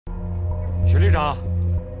许旅长，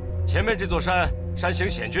前面这座山山形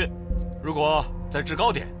险峻，如果在制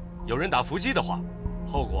高点有人打伏击的话，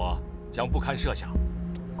后果将不堪设想。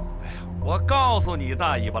哎呀，我告诉你，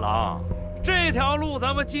大尾巴狼，这条路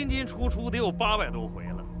咱们进进出出得有800多回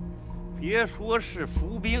了，别说是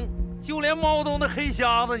伏兵，就连猫洞的黑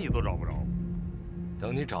瞎子你都找不着。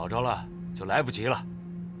等你找着了，就来不及了。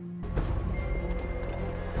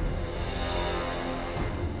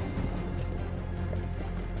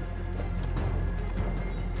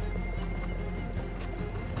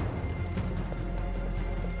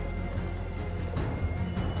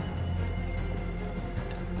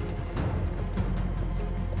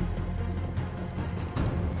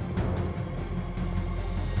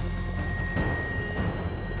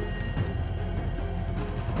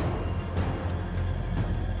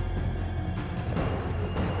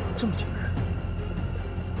 这么惊人，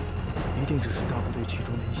一定只是大部队其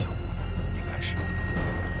中的一小部分，应该是。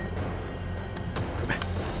准备。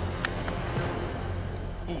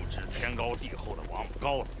不知天高地厚的王八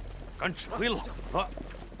羔子，敢指挥老子，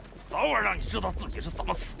早晚让你知道自己是怎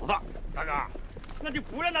么死的。大哥，那就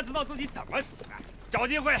不让他知道自己怎么死的，找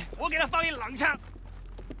机会我给他放一冷枪。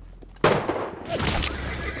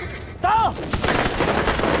打！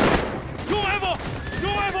用埋伏，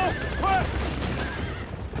用埋伏，快！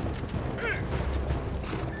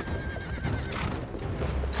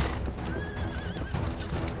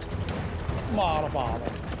 妈了巴了，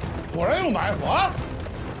果然有埋伏啊！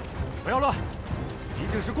不要乱，一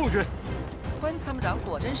定是共军。关参谋长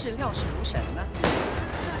果真是料事如神呢。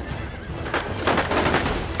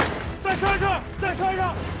在山上，在山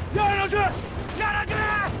上，压上去，压上去！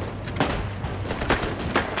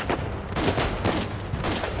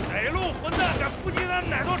哪路混蛋敢伏击咱们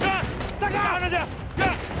哪座山？大哥，压上去！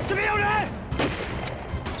呀，这边有人！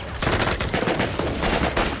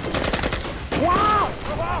哇！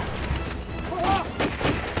快跑！ 快跑！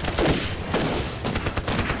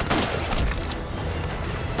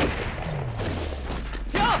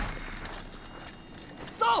停！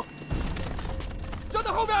走！就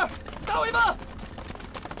在后边，大尾巴！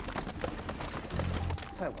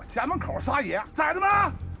在我家门口撒野，崽子们，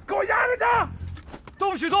给我压上去！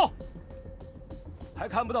都不许动！还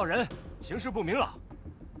看不到人，形势不明朗。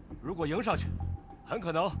如果迎上去，很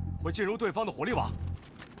可能会进入对方的火力网。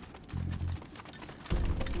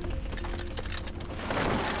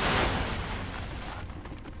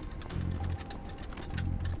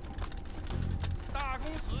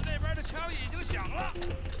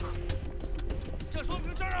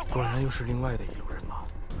 果然又是另外的一路人马。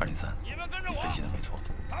203，你分析的没错，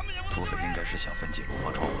土匪应该是想分解鲁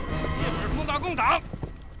莽窗户。一会儿攻打共党，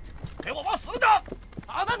给我往死等！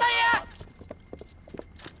好的，大爷。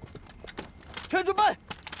全准备，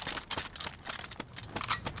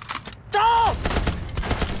打！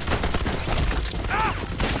打！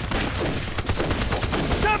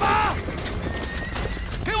下马！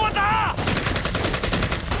给我打！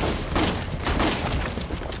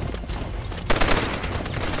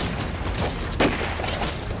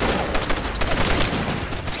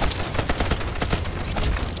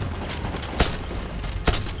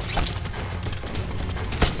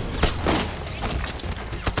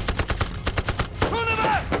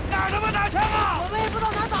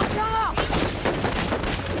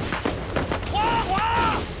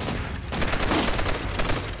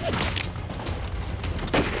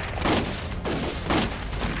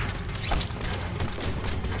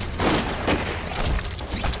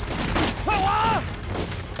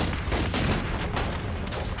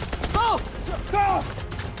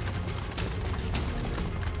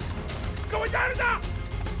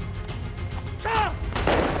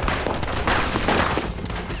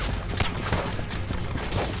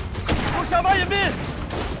 下马引兵！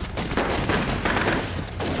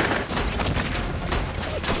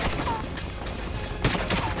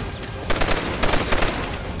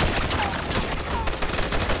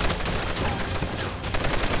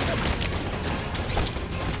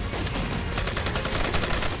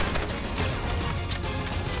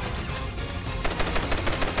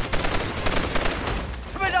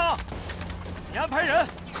陈排长，你安排人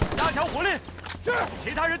加强火力，是，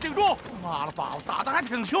其他人顶住。 妈了巴了，打得还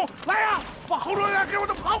挺凶！来呀，把后头人给我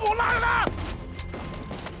的跑步拉下来！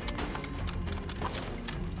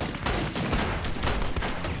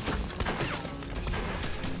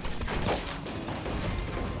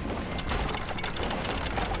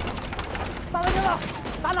打完去了，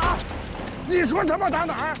打哪儿？你说他妈打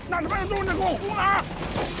哪儿？那他妈有东西给我轰哪儿？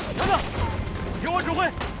等等，听我指挥。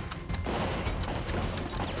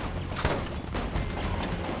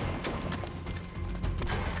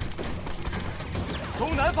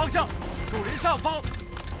东南方向，树林上方，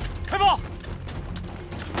开炮！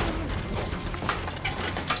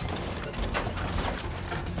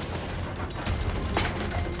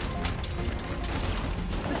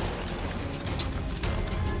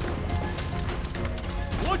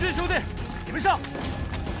兄弟，你们上！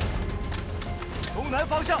东南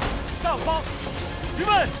方向，上方，预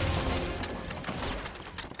备，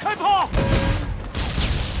开炮！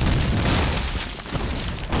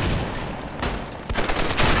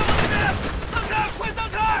散开，快散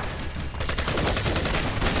开！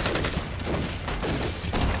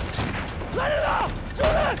来人了，救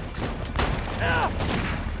人！哎呀！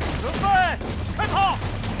准备，开炮！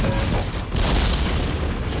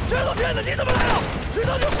这个骗子，你怎么来了？知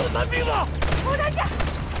道你混蛮兵吗？吴大家，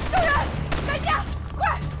救人！大家，快！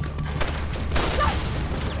来，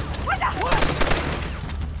趴下！快！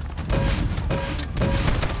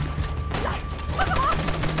来，快走！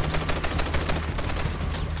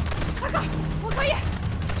大哥，我可以。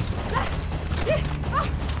来，1、2。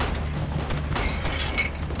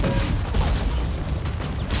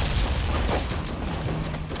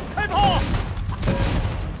开炮！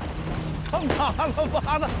他妈了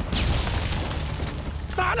妈的！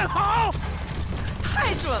打得好！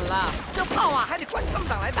太准了，这炮啊还得关参谋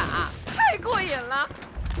长来打，太过瘾了。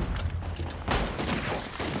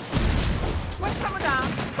关参谋长，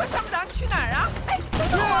你去哪儿啊？哎，等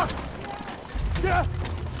等我！爹，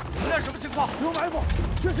你们俩什么情况？有埋伏，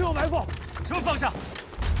确实有埋伏。什么方向？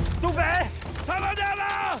东北，他们家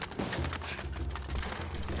呢？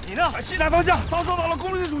你呢？西南方向遭受到了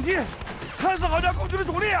攻击阻击，看似好像共军的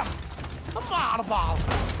主力啊！他妈了巴了！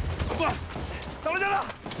不，到了家了，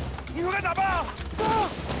你说该咋办啊？走！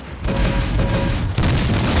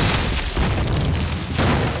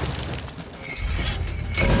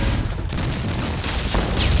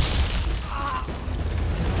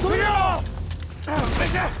怎么样？没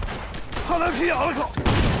事，好像皮咬了口。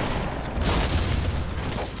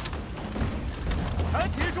全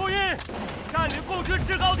体注意，占领共军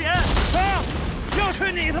制高点！啊！要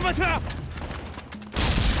去你他妈去！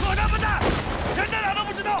可他妈的，人在哪都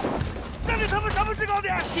不知道，占领他们什么制高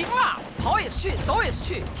点？行了，跑也是去，走也是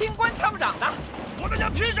去，听关参谋长的。我们家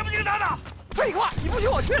凭什么听他的？废话，你不去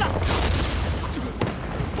我去了。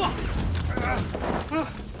不，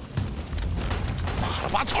妈了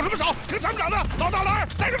吧，吵什么吵？听参谋长的，老大老二，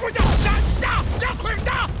带着回家，呀，快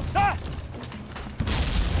呀！来，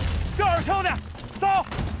这儿兄弟，走，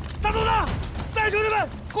大肚子，带兄弟们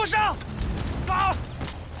给我上，走，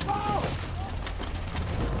走。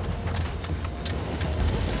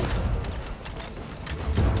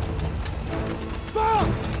走！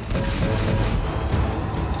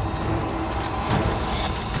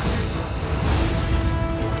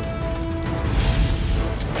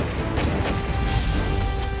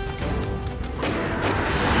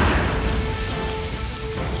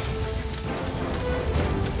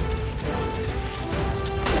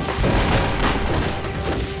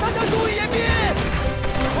大家注意严密！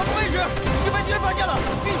我们位置已经被敌人发现了，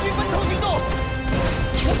必须分头行动。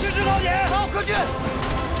我去制高点。好，科军，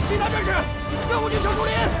其他战士跟我去小树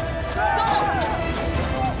林。走。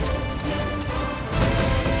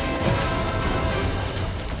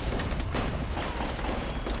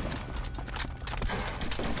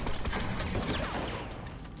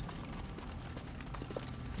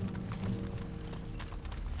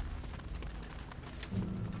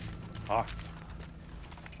二，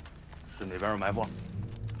是哪边有埋伏？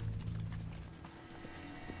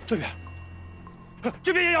这边，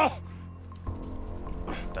这边也有。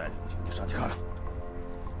带领兄弟上去看看。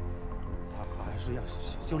还是要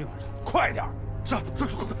修理往上，快点！上，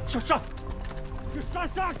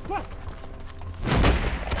快！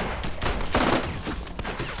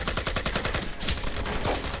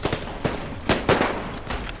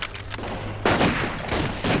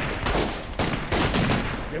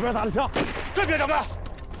哪边打的枪？这边长官。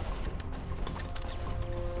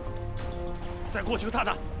再过去个探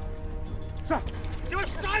探。是，你们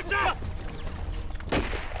杀一杀！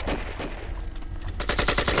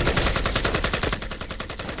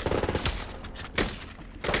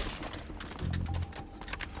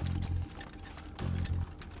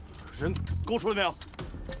人勾出来没有？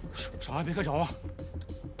啥也别看着啊！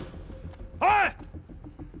哎，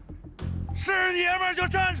是爷们儿就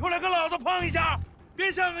站出来跟老子碰一下，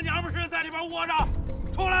别像个娘们似的在里边窝着。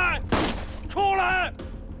出来，出来！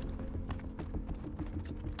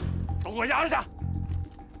都给我压上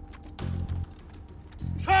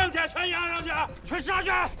去！上去，全压上去！全杀去！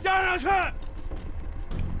压上去！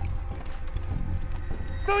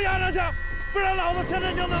都压上去，不然老子现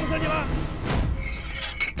在就弄死你们！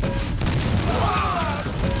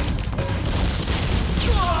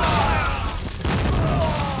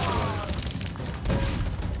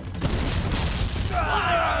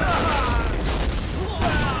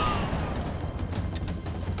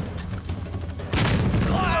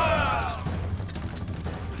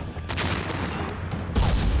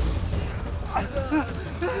动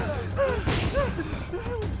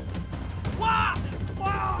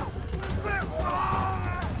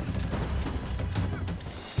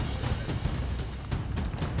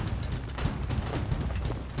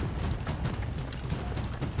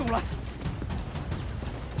来！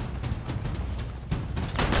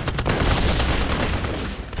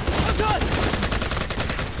阿琛，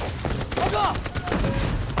大哥，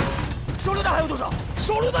手榴弹还有多少？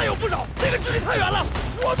手榴弹有不少，这个距离太远了，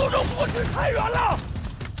我都扔不过去，太远了。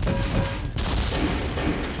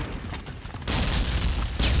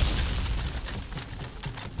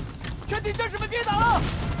全体战士们别打了，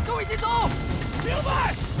跟我一起走。明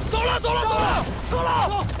白。走了，走了，走了，走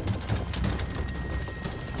了。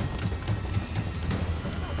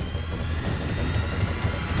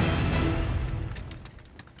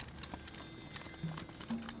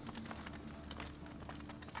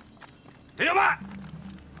 弟兄们，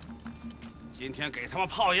今天给他们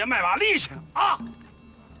炮爷卖把力气啊！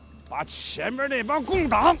把前面那帮共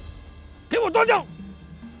党给我端掉。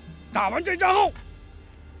打完这仗后，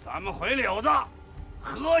咱们回柳子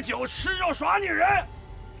喝酒吃肉耍女人，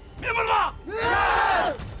明白了吗？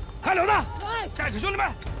看柳子，带着兄弟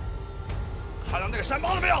们，看到那个山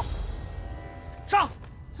包了没有？上！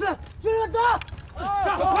是，兄弟们走！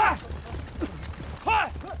上！快！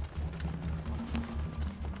快！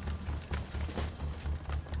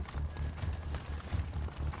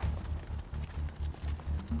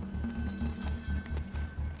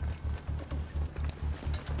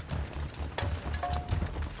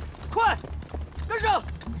 快，跟上！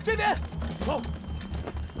这边，走。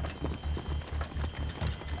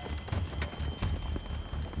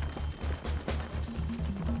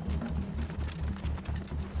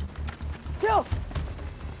停！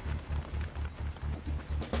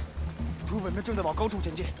土匪们正在往高处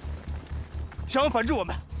前进，想要反制我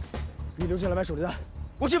们。你留下来买手榴弹，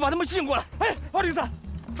我去把他们吸引过来。哎，203，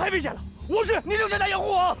太危险了！无视，你留下来掩护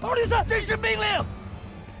我。203，这是命令。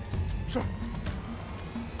是。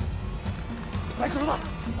 买手榴弹，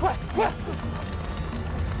快快！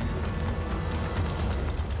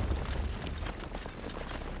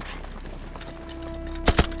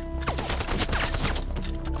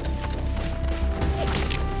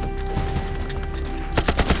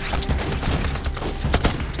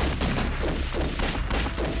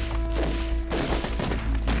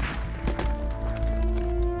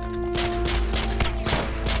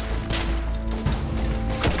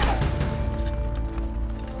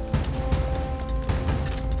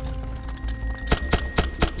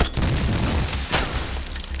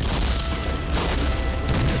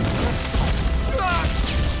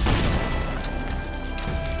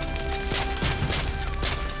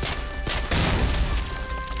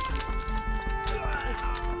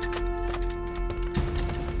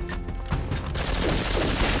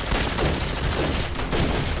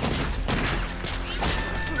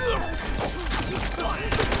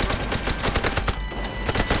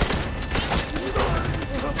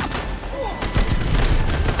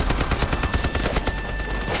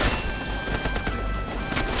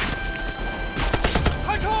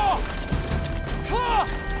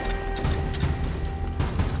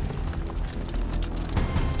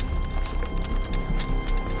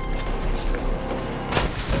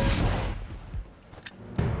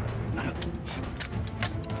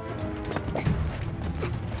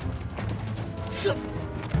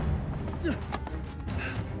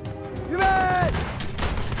预备，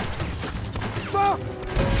走！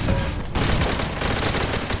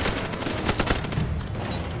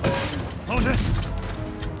往前！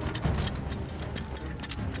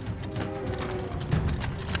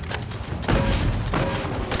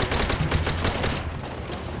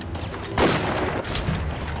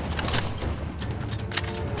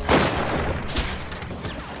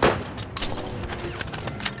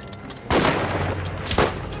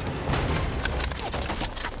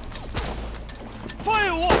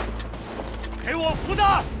废物！给我胡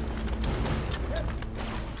弹！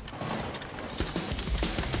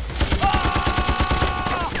啊！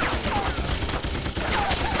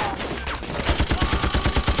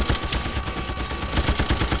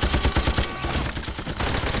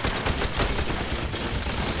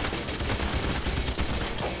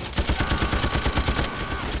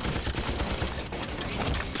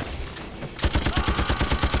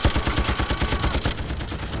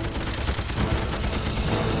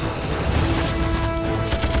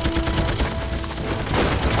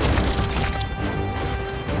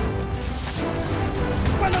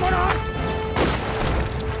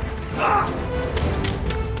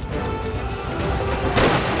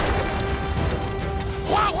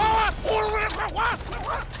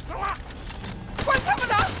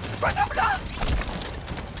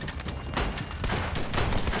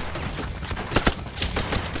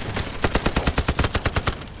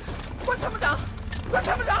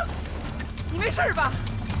事吧？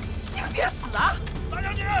你可别死啊！大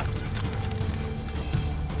将军，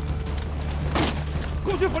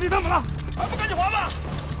共军火力怎么了？还不赶紧还吧！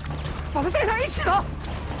把他带上一起走。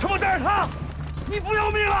什么带着他？你不要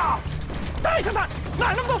命了？带上他，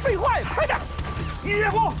哪那么多废话呀？快点！一野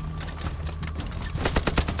户。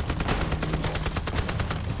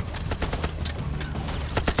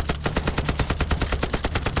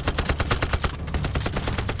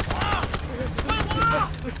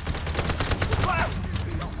 快！